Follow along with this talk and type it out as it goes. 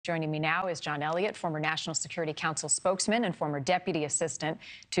Joining me now is John Elliott, former National Security Council spokesman and former deputy assistant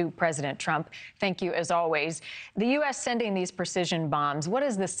to President Trump. Thank you, as always. The U.S. sending these precision bombs, what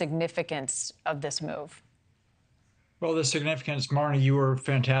is the significance of this move? Well, the significance, Marni, you were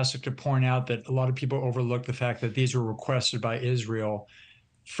fantastic to point out that a lot of people overlook the fact that these were requested by Israel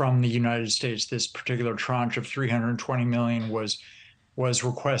from the United States. This particular tranche of 320 million was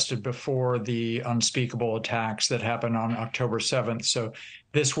requested before the unspeakable attacks that happened on October 7th. So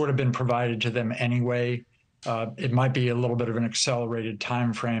this would have been provided to them anyway. It might be a little bit of an accelerated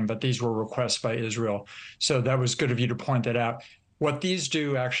time frame, but these were requests by Israel. So that was good of you to point that out. What these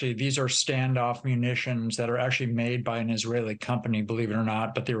do, actually, these are standoff munitions that are actually made by an Israeli company, believe it or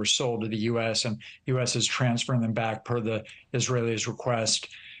not, but they were sold to the U.S., and the U.S. is transferring them back per the Israelis' request.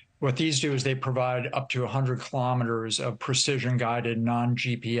 What these do is they provide up to 100 kilometers of precision-guided,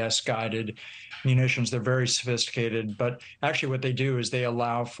 non-GPS guided munitions. They're very sophisticated, but actually what they do is they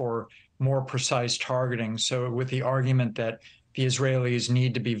allow for more precise targeting. So with the argument that the Israelis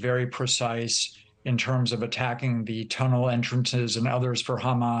need to be very precise in terms of attacking the tunnel entrances and others for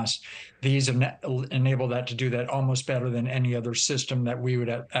Hamas, these enable that to do that almost better than any other system that we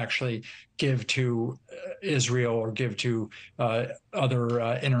would actually give to Israel or give to other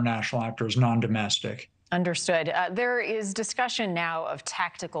international actors, non-domestic. Understood. There is discussion now of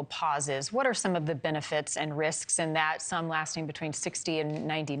tactical pauses. What are some of the benefits and risks in that, some lasting between 60 and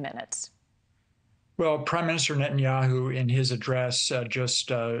 90 minutes? Well, Prime Minister Netanyahu, in his address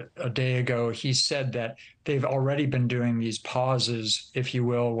just a day ago, he said that they've already been doing these pauses, if you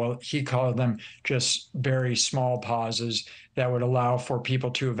will. Well, he called them just very small pauses that would allow for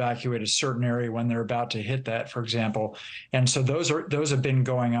people to evacuate a certain area when they're about to hit that, for example. And so those have been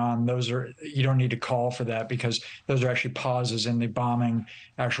going on. You don't need to call for that because those are actually pauses in the bombing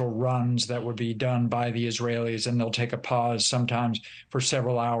actual runs that would be done by the Israelis, and they'll take a pause sometimes for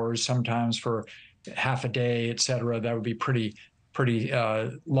several hours, sometimes for half a day, et cetera. That would be pretty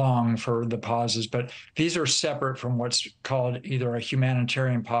long for the pauses. But these are separate from what's called either a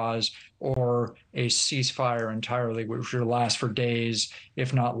humanitarian pause or a ceasefire entirely, which would last for days,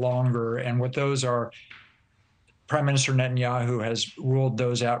 if not longer. And what those are, Prime Minister Netanyahu has ruled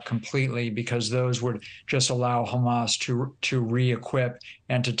those out completely because those would just allow Hamas to re-equip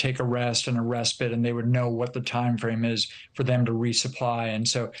and to take a rest and a respite, and they would know what the time frame is for them to resupply. And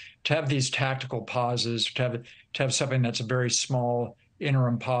so to have these tactical pauses, to have something that's a very small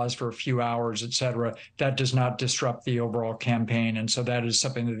interim pause for a few hours, et cetera, that does not disrupt the overall campaign. And so that is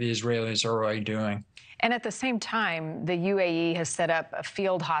something that the Israelis are already doing. And at the same time, the UAE has set up a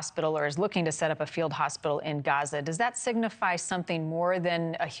field hospital, or is looking to set up a field hospital in Gaza. Does that signify something more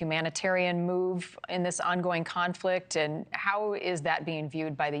than a humanitarian move in this ongoing conflict? And how is that being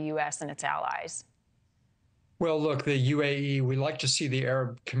viewed by the U.S. and its allies? Well, look, the UAE, we like to see the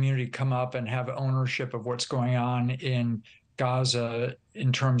Arab community come up and have ownership of what's going on in Gaza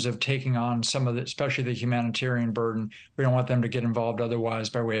in terms of taking on some of the, especially the humanitarian burden. We don't want them to get involved otherwise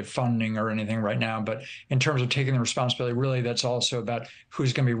by way of funding or anything right now. But in terms of taking the responsibility, really, that's also about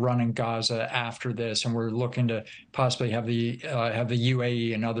who's going to be running Gaza after this. And we're looking to possibly have the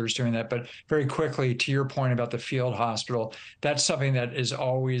UAE and others doing that. But very quickly, to your point about the field hospital, that's something that is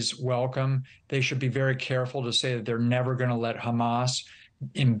always welcome. They should be very careful to say that they're never going to let Hamas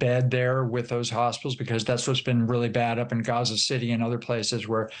embed there with those hospitals, because that's what's been really bad up in Gaza City and other places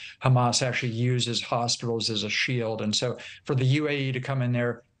where Hamas actually uses hospitals as a shield. And so for the UAE to come in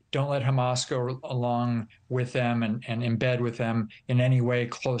there, don't let Hamas go along with them and embed with them in any way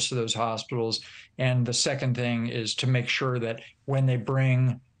close to those hospitals. And the second thing is to make sure that when they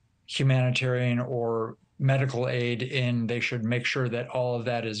bring humanitarian or medical aid in, they should make sure that all of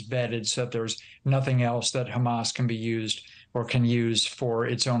that is vetted so that there's nothing else that Hamas can be used or can use for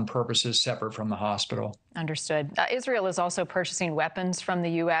its own purposes separate from the hospital. Understood. Israel is also purchasing weapons from the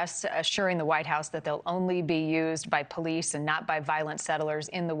U.S., assuring the White House that they'll only be used by police and not by violent settlers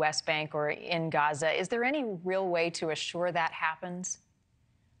in the West Bank or in Gaza. Is there any real way to assure that happens?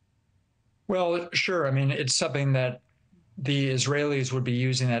 Well, sure. I mean, it's something that the Israelis would be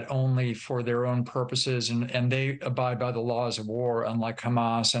using that only for their own purposes, and they abide by the laws of war, unlike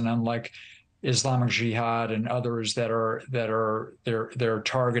Hamas and unlike Islamic Jihad and others that they're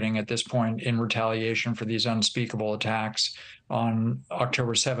targeting at this point in retaliation for these unspeakable attacks on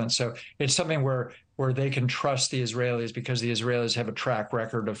October 7th. So it's something where they can trust the Israelis, because the Israelis have a track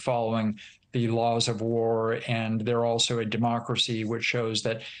record of following the laws of war, and they're also a democracy, which shows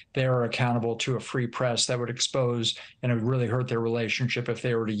that they're accountable to a free press that would expose and it would really hurt their relationship if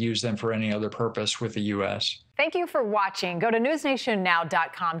they were to use them for any other purpose with the U.S. Thank you for watching. Go to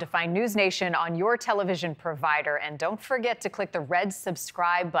newsnationnow.com to find NewsNation on your television provider. And don't forget to click the red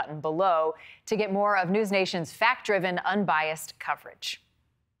subscribe button below to get more of NewsNation's fact-driven, unbiased coverage.